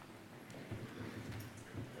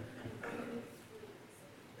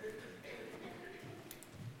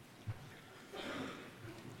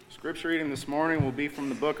Scripture reading this morning will be from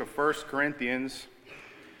the book of 1 Corinthians,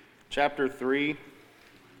 chapter 3,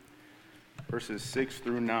 verses 6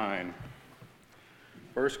 through 9.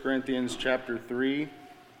 1 Corinthians chapter 3,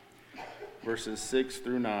 verses 6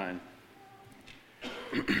 through 9.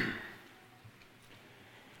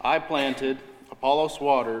 I planted, Apollos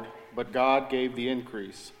watered, but God gave the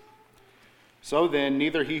increase. So then,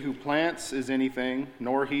 neither he who plants is anything,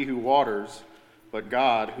 nor he who waters, but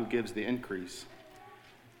God who gives the increase.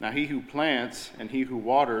 Now he who plants and he who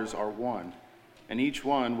waters are one, and each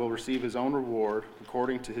one will receive his own reward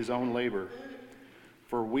according to his own labor.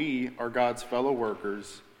 For we are God's fellow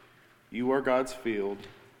workers, you are God's field,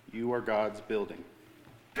 you are God's building.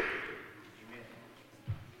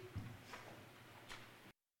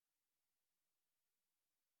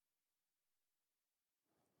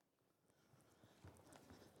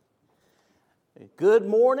 Good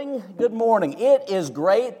morning, good morning. It is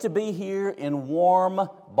great to be here in warm,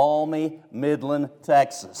 balmy Midland,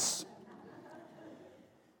 Texas.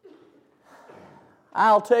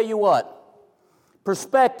 I'll tell you what,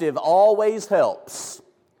 perspective always helps.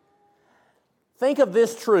 Think of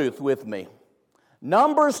this truth with me.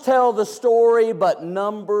 Numbers tell the story, but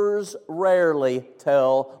numbers rarely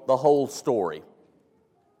tell the whole story.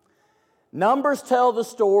 Numbers tell the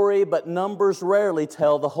story, but numbers rarely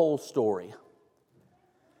tell the whole story.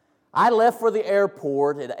 I left for the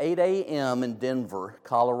airport at 8 a.m. in Denver,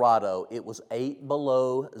 Colorado. It was 8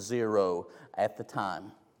 below zero at the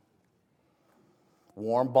time.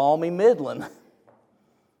 Warm, balmy Midland,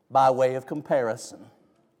 by way of comparison.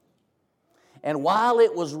 And while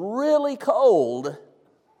it was really cold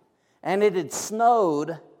and it had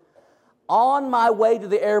snowed, on my way to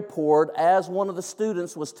the airport, as one of the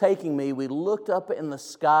students was taking me, we looked up in the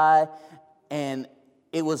sky and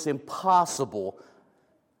it was impossible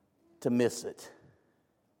to miss it.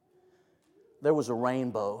 There was a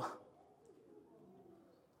rainbow.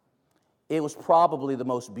 It was probably the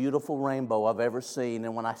most beautiful rainbow I've ever seen,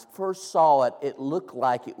 and when I first saw it, it looked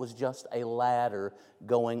like it was just a ladder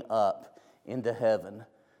going up into heaven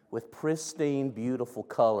with pristine, beautiful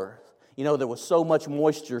color. You know, there was so much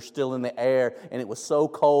moisture still in the air, and it was so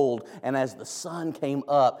cold, and as the sun came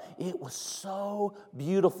up, it was so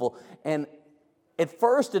beautiful. And at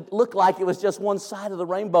first, it looked like it was just one side of the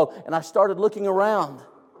rainbow, and I started looking around.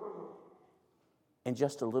 And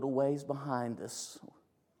just a little ways behind us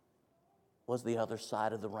was the other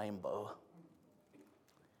side of the rainbow.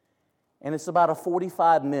 And it's about a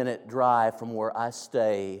 45-minute drive from where I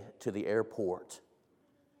stay to the airport.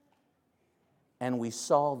 And we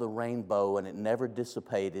saw the rainbow, and it never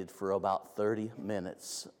dissipated for about 30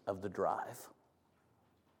 minutes of the drive.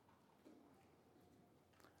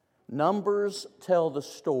 Numbers tell the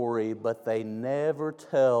story, but they never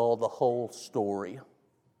tell the whole story.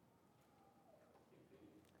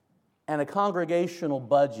 And a congregational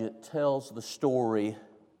budget tells the story,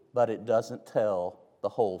 but it doesn't tell the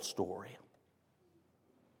whole story.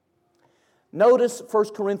 Notice 1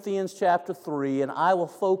 Corinthians chapter 3, and I will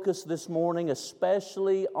focus this morning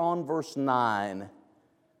especially on verse 9.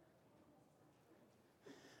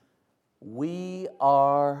 We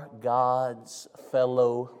are God's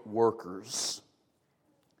fellow workers.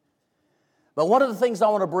 But one of the things I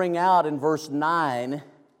want to bring out in verse 9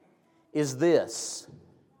 is this.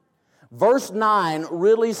 Verse 9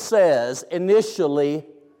 really says initially,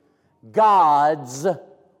 God's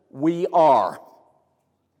we are.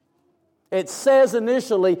 It says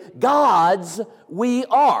initially, God's we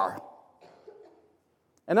are.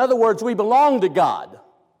 In other words, we belong to God.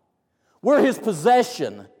 We're His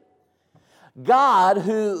possession. God,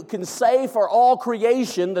 who can say for all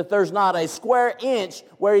creation that there's not a square inch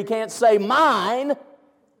where He can't say mine,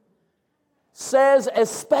 says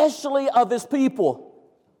especially of His people.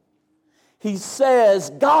 He says,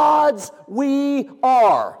 God's we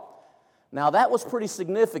are. Now that was pretty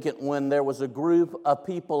significant when there was a group of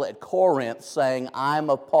people at Corinth saying, I'm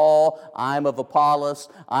of Paul, I'm of Apollos,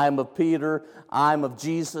 I'm of Peter, I'm of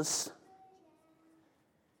Jesus.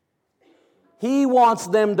 He wants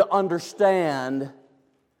them to understand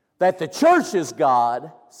that the church is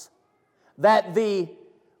God's, that the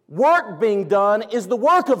work being done is the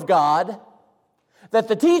work of God, that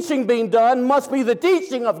the teaching being done must be the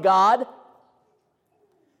teaching of God,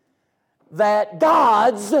 that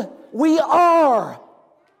God's we are.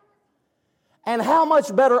 And how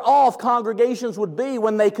much better off congregations would be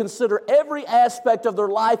when they consider every aspect of their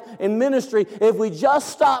life in ministry if we just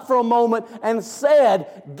stopped for a moment and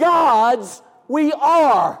said, God's we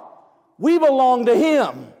are. We belong to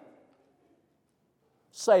Him.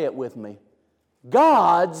 Say it with me.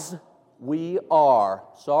 God's we are.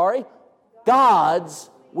 God's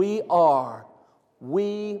we are.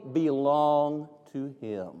 We belong to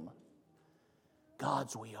Him.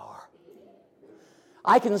 God's we are.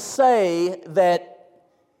 I can say that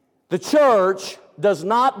the church does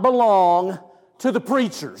not belong to the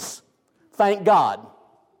preachers. Thank God.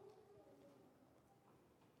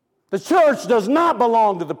 The church does not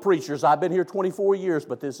belong to the preachers. I've been here 24 years,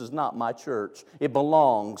 but this is not my church. It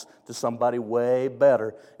belongs to somebody way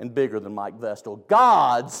better and bigger than Mike Vestal.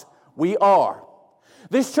 God's we are.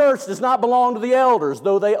 This church does not belong to the elders,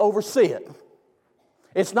 though they oversee it.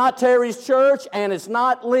 It's not Terry's church, and it's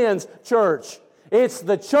not Lynn's church. It's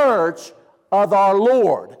the church of our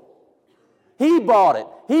Lord. He bought it.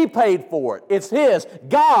 He paid for it. It's His.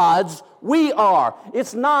 God's we are.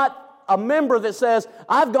 It's not a member that says,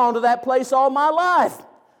 I've gone to that place all my life.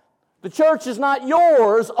 The church is not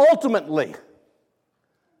yours ultimately.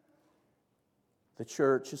 The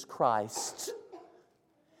church is Christ's.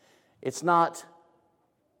 It's not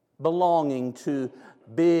belonging to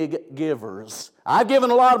big givers. I've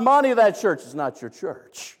given a lot of money to that church. It's not your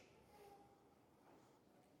church.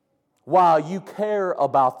 While you care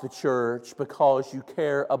about the church because you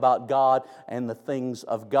care about God and the things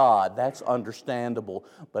of God, that's understandable.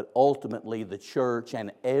 But ultimately, the church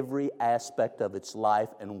and every aspect of its life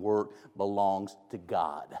and work belongs to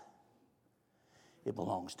God. It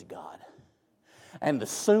belongs to God. And the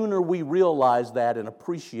sooner we realize that and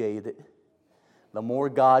appreciate it, the more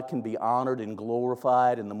God can be honored and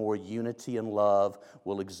glorified, and the more unity and love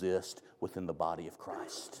will exist within the body of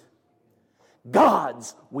Christ.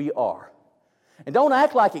 God's we are. And don't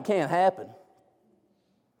act like it can't happen.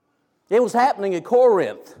 It was happening at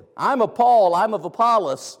Corinth. I'm a Paul, I'm of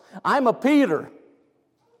Apollos, I'm a Peter.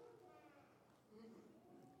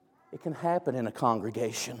 It can happen in a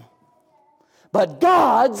congregation. But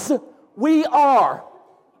God's we are.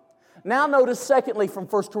 Now notice secondly from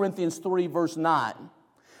 1 Corinthians 3 verse 9.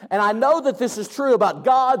 And I know that this is true about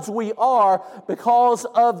God's we are because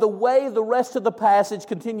of the way the rest of the passage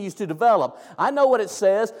continues to develop. I know what it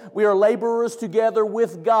says. We are laborers together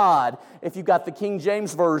with God, if you've got the King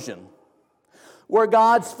James Version. We're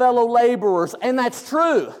God's fellow laborers, and that's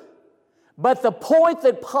true. But the point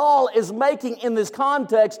that Paul is making in this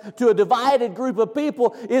context to a divided group of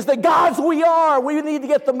people is that God's we are. We need to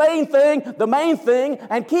get the main thing,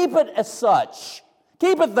 and keep it as such.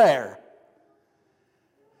 Keep it there.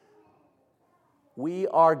 We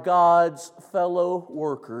are God's fellow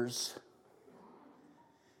workers.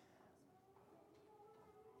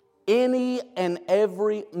 Any and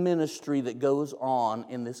every ministry that goes on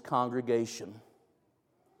in this congregation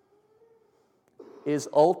is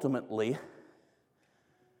ultimately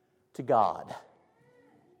to God.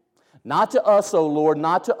 Not to us, O Lord,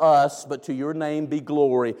 not to us, but to your name be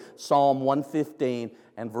glory. Psalm 115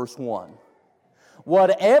 and verse 1.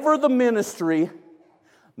 Whatever the ministry,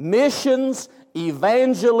 missions,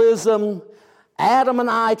 evangelism, Adam and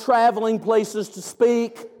I traveling places to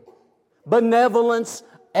speak, benevolence,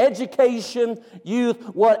 education, youth,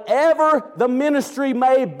 whatever the ministry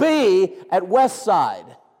may be at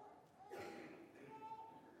Westside,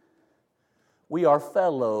 we are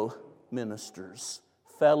fellow ministers,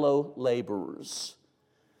 fellow laborers,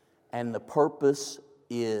 and the purpose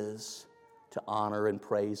is to honor and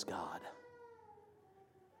praise God.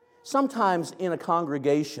 Sometimes in a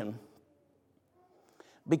congregation,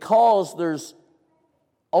 because there's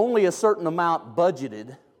only a certain amount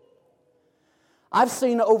budgeted, I've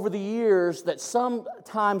seen over the years that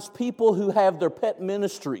sometimes people who have their pet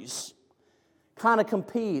ministries kind of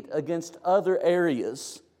compete against other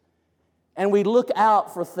areas. And we look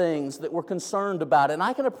out for things that we're concerned about. And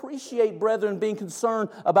I can appreciate brethren being concerned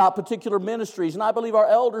about particular ministries. And I believe our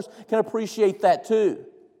elders can appreciate that too.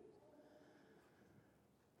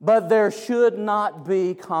 But there should not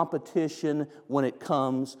be competition when it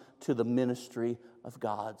comes to the ministry of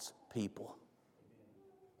God's people.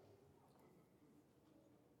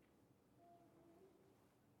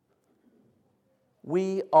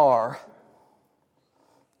 We are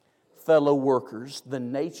fellow workers. The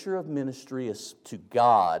nature of ministry is to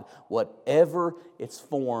God, whatever its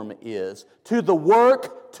form is. To the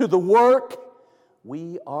work,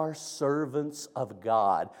 we are servants of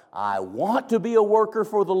God. I want to be a worker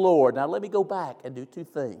for the Lord. Now let me go back and do two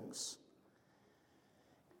things.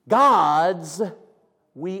 God's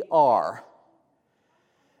we are.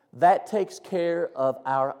 That takes care of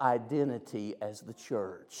our identity as the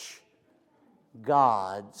church.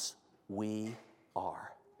 God's we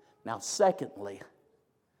are. Now secondly,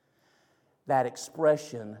 that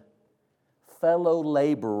expression, fellow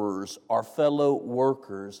laborers or fellow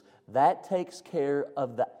workers, that takes care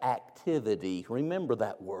of the activity. Remember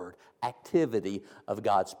that word, activity of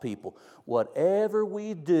God's people. Whatever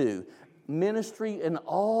we do, ministry in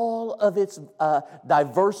all of its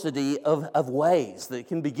diversity of ways that it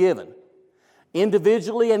can be given,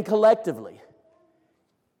 individually and collectively.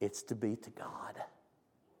 It's to be to God.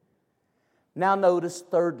 Now notice,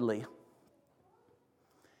 thirdly,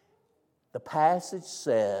 the passage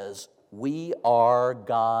says we are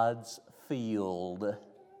God's field.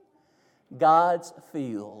 God's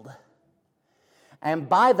field. And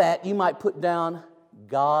by that you might put down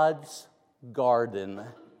God's garden.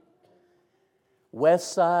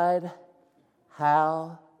 Westside,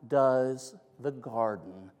 how does the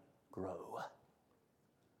garden grow?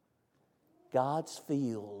 God's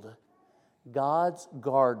field, God's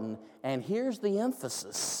garden. And here's the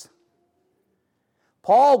emphasis.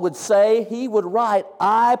 Paul would say, he would write,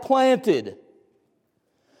 I planted,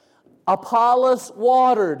 Apollos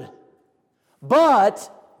watered, but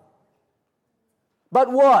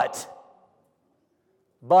what?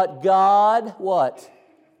 But God, what?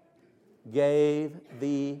 Gave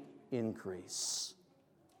the increase.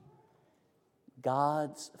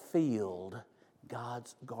 God's field,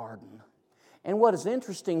 God's garden. And what is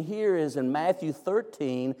interesting here is in Matthew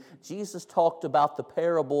 13, Jesus talked about the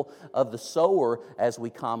parable of the sower, as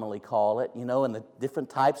we commonly call it, and the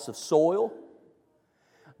different types of soil.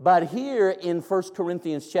 But here in 1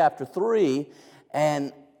 Corinthians chapter 3,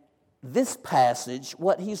 and this passage,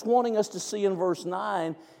 what he's wanting us to see in verse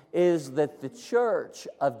 9 is that the church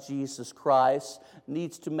of Jesus Christ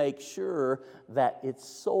needs to make sure that its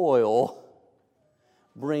soil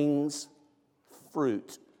brings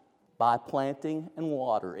fruit by planting and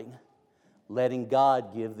watering, letting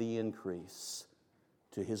God give the increase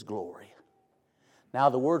to His glory. Now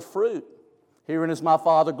the word fruit, herein is my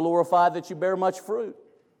Father glorified that you bear much fruit.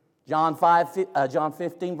 John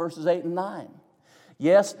 15 verses 8 and 9.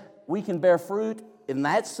 Yes, we can bear fruit in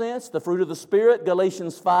that sense, the fruit of the Spirit,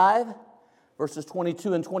 Galatians 5 verses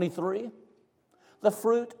 22 and 23. The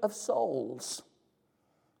fruit of souls,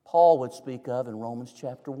 Paul would speak of in Romans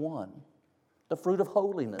chapter 1. The fruit of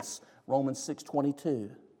holiness, Romans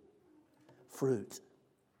 6:22. Fruit.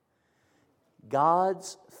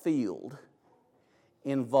 God's field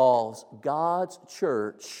involves God's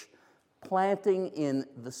church planting in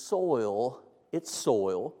the soil, its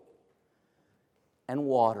soil, and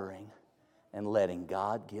watering and letting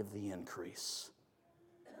God give the increase.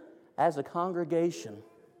 As a congregation,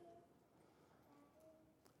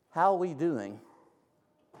 how are we doing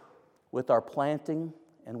with our planting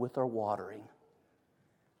and with our watering?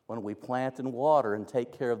 When we plant and water and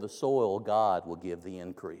take care of the soil, God will give the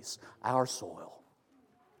increase. Our soil.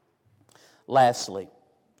 Lastly,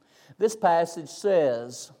 this passage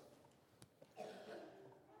says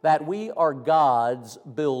that we are God's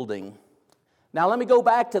building. Now let me go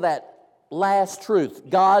back to that last truth,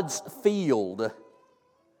 God's field.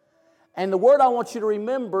 And the word I want you to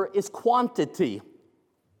remember is quantity.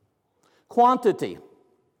 Quantity.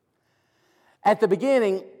 At the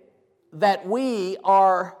beginning, that we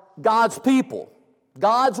are God's people.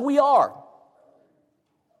 God's we are.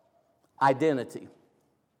 Identity.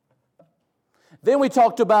 Then we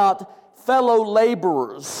talked about fellow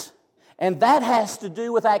laborers, and that has to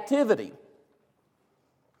do with activity.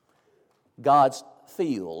 God's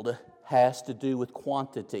field has to do with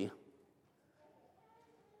quantity.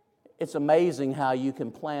 It's amazing how you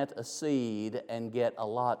can plant a seed and get a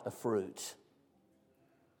lot of fruit.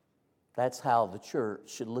 That's how the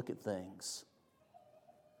church should look at things.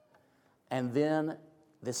 And then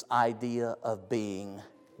this idea of being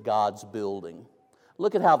God's building.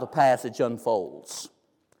 Look at how the passage unfolds.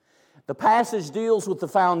 The passage deals with the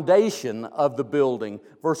foundation of the building.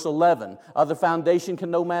 Verse 11, other foundation can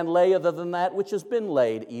no man lay other than that which has been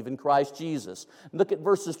laid, even Christ Jesus. Look at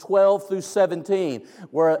verses 12 through 17,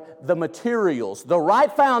 where the materials, the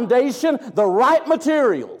right foundation, the right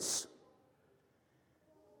materials.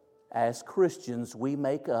 As Christians, we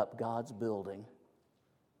make up God's building.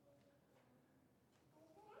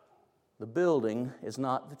 The building is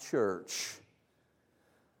not the church,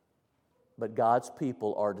 but God's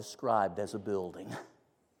people are described as a building.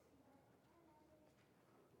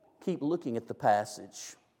 Keep looking at the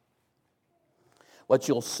passage. What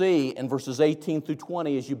you'll see in verses 18 through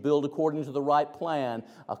 20 is you build according to the right plan,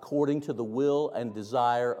 according to the will and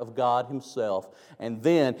desire of God Himself. And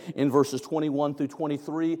then in verses 21 through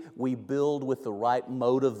 23, we build with the right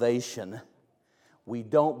motivation. We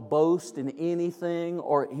don't boast in anything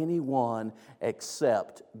or anyone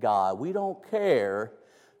except God. We don't care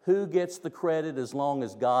who gets the credit as long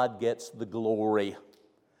as God gets the glory.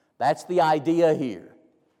 That's the idea here.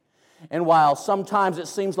 And while sometimes it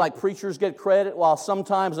seems like preachers get credit, while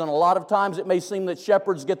sometimes and a lot of times it may seem that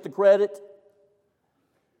shepherds get the credit,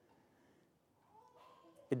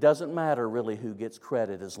 It doesn't matter really who gets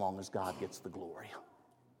credit as long as God gets the glory.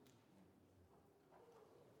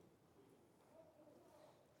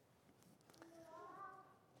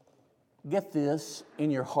 Get this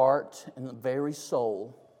in your heart and the very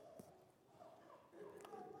soul.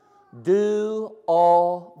 Do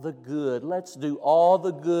all the good. Let's do all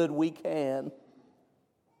the good we can.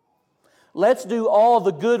 Let's do all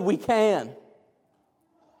the good we can.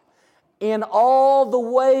 In all the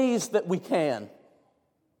ways that we can.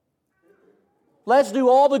 Let's do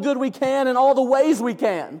all the good we can in all the ways we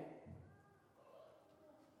can.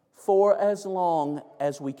 For as long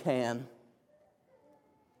as we can.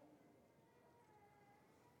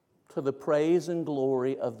 To the praise and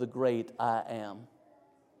glory of the great I Am.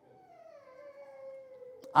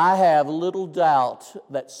 I have little doubt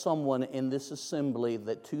that someone in this assembly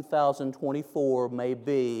that 2024 may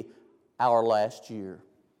be our last year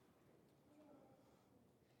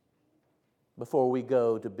before we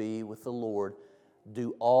go to be with the Lord.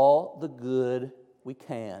 Do all the good we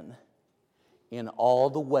can in all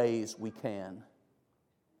the ways we can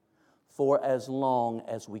for as long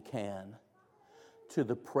as we can to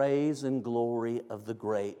the praise and glory of the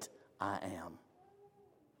great I Am.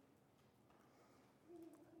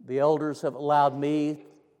 The elders have allowed me,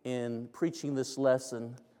 in preaching this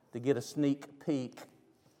lesson, to get a sneak peek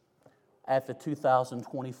at the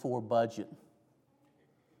 2024 budget.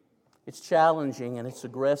 It's challenging and it's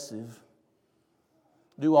aggressive.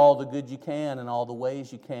 Do all the good you can in all the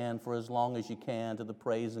ways you can for as long as you can to the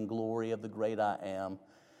praise and glory of the great I Am.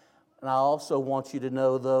 And I also want you to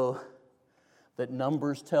know, though, that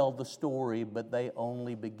numbers tell the story, but they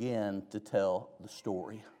only begin to tell the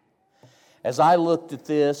story. As I looked at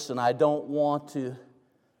this, and I don't want to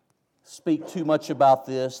speak too much about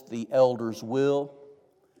this, the elders will,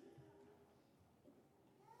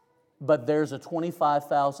 but there's a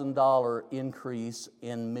 $25,000 increase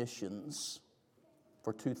in missions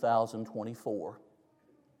for 2024.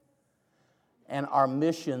 And our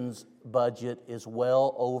missions budget is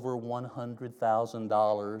well over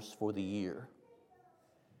 $100,000 for the year.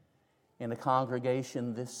 In a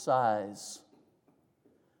congregation this size,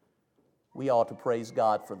 we ought to praise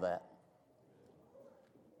God for that.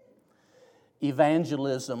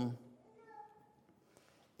 Evangelism,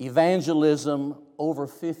 over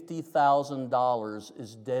 $50,000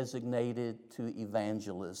 is designated to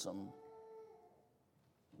evangelism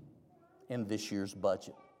in this year's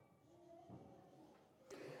budget.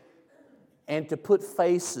 And to put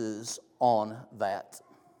faces on that,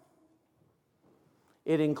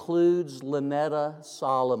 it includes Lynetta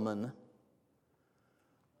Solomon,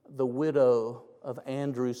 the widow of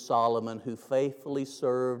Andrew Solomon, who faithfully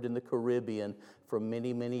served in the Caribbean for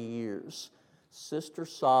many, many years. Sister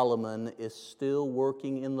Solomon is still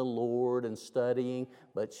working in the Lord and studying,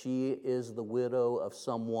 but she is the widow of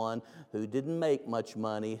someone who didn't make much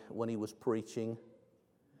money when he was preaching.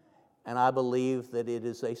 And I believe that it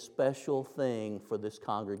is a special thing for this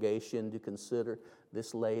congregation to consider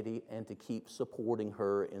this lady and to keep supporting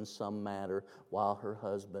her in some manner while her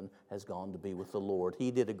husband has gone to be with the Lord. He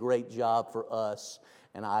did a great job for us,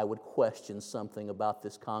 and I would question something about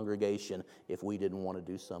this congregation if we didn't want to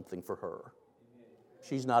do something for her.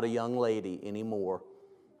 She's not a young lady anymore,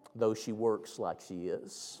 though she works like she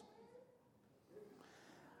is.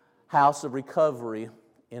 House of Recovery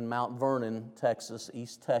in Mount Vernon, Texas,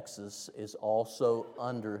 East Texas, is also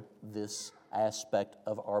under this aspect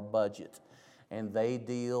of our budget. And they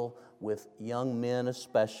deal with young men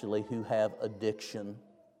especially who have addiction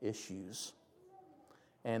issues.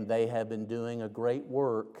 And they have been doing a great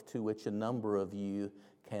work to which a number of you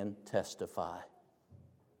can testify.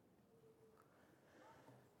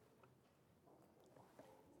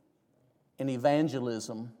 In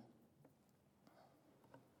evangelism,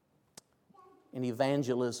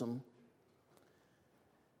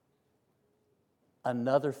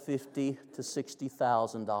 another $50,000 to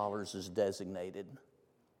 $60,000 is designated.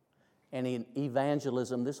 And in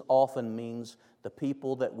evangelism, this often means the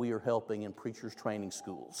people that we are helping in preachers' training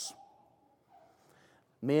schools.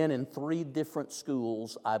 Men in 3 different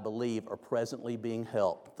schools, I believe, are presently being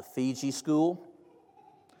helped. The Fiji School,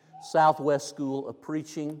 Southwest School of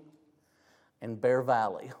Preaching, and Bear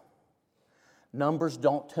Valley. Numbers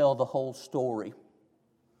don't tell the whole story.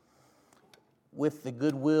 With the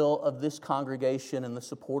goodwill of this congregation and the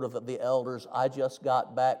support of the elders, I just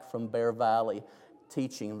got back from Bear Valley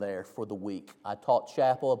teaching there for the week. I taught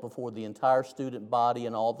chapel before the entire student body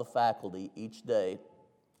and all the faculty each day.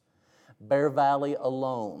 Bear Valley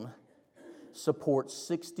alone supports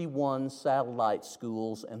 61 satellite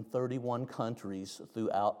schools in 31 countries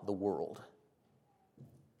throughout the world.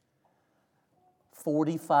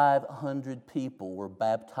 4,500 people were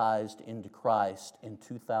baptized into Christ in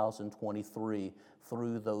 2023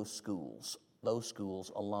 through those schools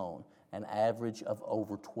alone, an average of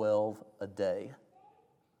over 12 a day.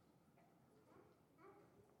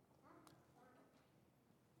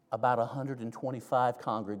 About 125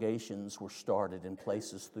 congregations were started in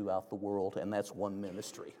places throughout the world, and that's one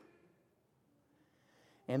ministry.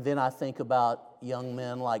 And then I think about young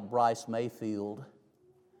men like Bryce Mayfield,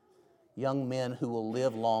 young men who will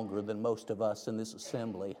live longer than most of us in this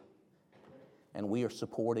assembly, and we are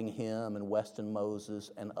supporting him and Weston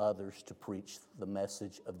Moses and others to preach the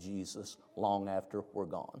message of Jesus long after we're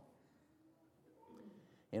gone.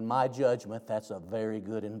 In my judgment, that's a very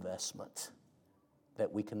good investment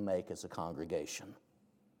that we can make as a congregation.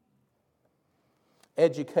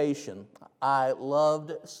 Education. I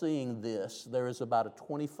loved seeing this. There is about a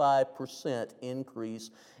 25%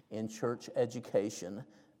 increase in church education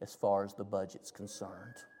as far as the budget's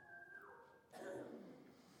concerned.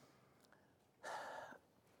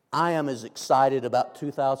 I am as excited about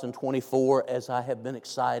 2024 as I have been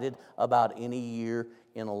excited about any year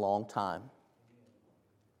in a long time.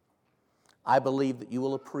 I believe that you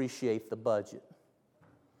will appreciate the budget.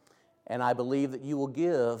 And I believe that you will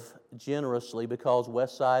give generously because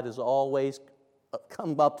Westside has always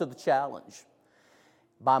come up to the challenge.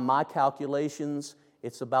 By my calculations,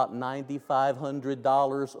 it's about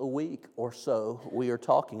 $9,500 a week or so we are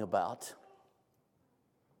talking about.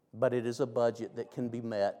 But it is a budget that can be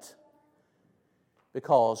met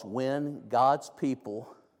because when God's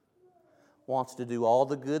people wants to do all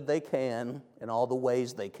the good they can in all the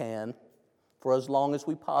ways they can for as long as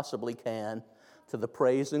we possibly can, to the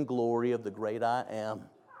praise and glory of the great I Am,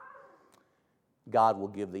 God will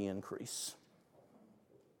give the increase.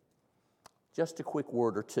 Just a quick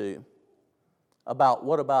word or two about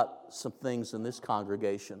what about some things in this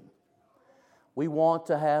congregation. We want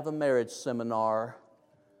to have a marriage seminar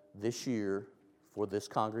this year for this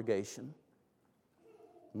congregation.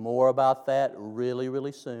 More about that really,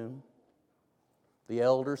 really soon. The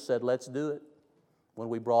elders said, let's do it when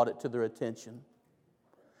we brought it to their attention.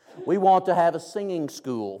 We want to have a singing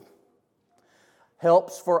school.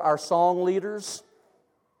 Helps for our song leaders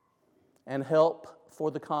and help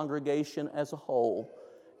for the congregation as a whole,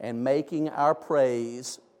 and making our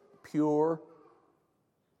praise pure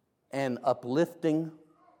and uplifting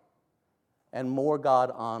and more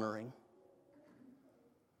God-honoring.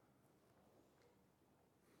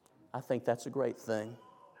 I think that's a great thing.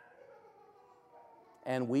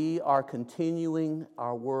 And we are continuing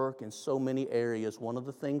our work in so many areas. One of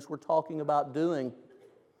the things we're talking about doing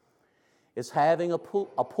is having a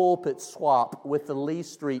pulpit swap with the Lee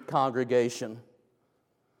Street congregation.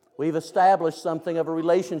 We've established something of a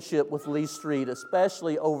relationship with Lee Street,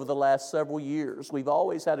 especially over the last several years. We've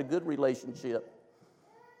always had a good relationship.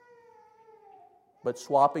 But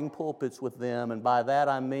swapping pulpits with them, and by that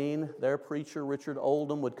I mean their preacher, Richard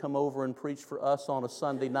Oldham, would come over and preach for us on a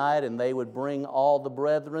Sunday night, and they would bring all the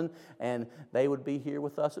brethren, and they would be here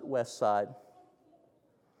with us at Westside.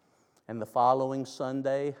 And the following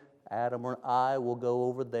Sunday, Adam or I will go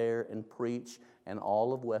over there and preach, and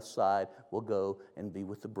all of Westside will go and be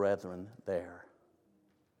with the brethren there.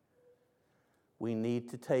 We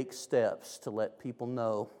need to take steps to let people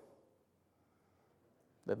know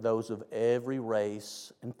that those of every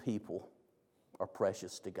race and people are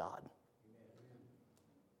precious to God.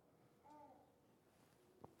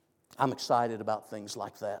 I'm excited about things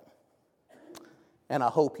like that. And I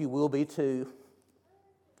hope you will be too.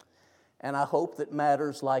 And I hope that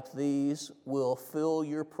matters like these will fill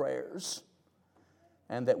your prayers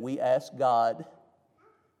and that we ask God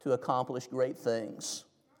to accomplish great things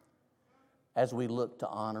as we look to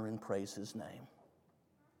honor and praise His name.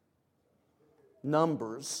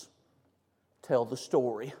 Numbers tell the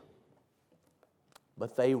story,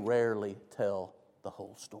 but they rarely tell the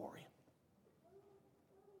whole story.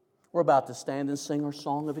 We're about to stand and sing our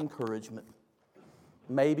song of encouragement.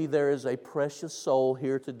 Maybe there is a precious soul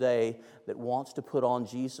here today that wants to put on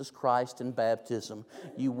Jesus Christ in baptism.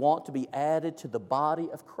 You want to be added to the body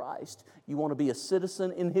of Christ. You want to be a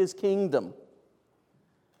citizen in His kingdom.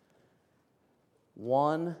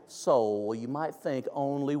 One soul, well, you might think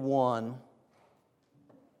only one.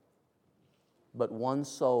 But one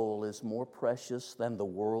soul is more precious than the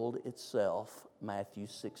world itself, Matthew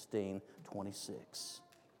 16:26.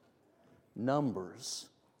 Numbers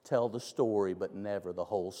tell the story, but never the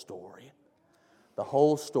whole story. The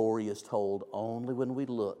whole story is told only when we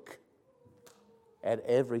look at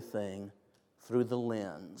everything through the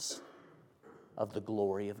lens of the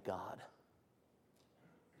glory of God.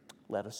 Let us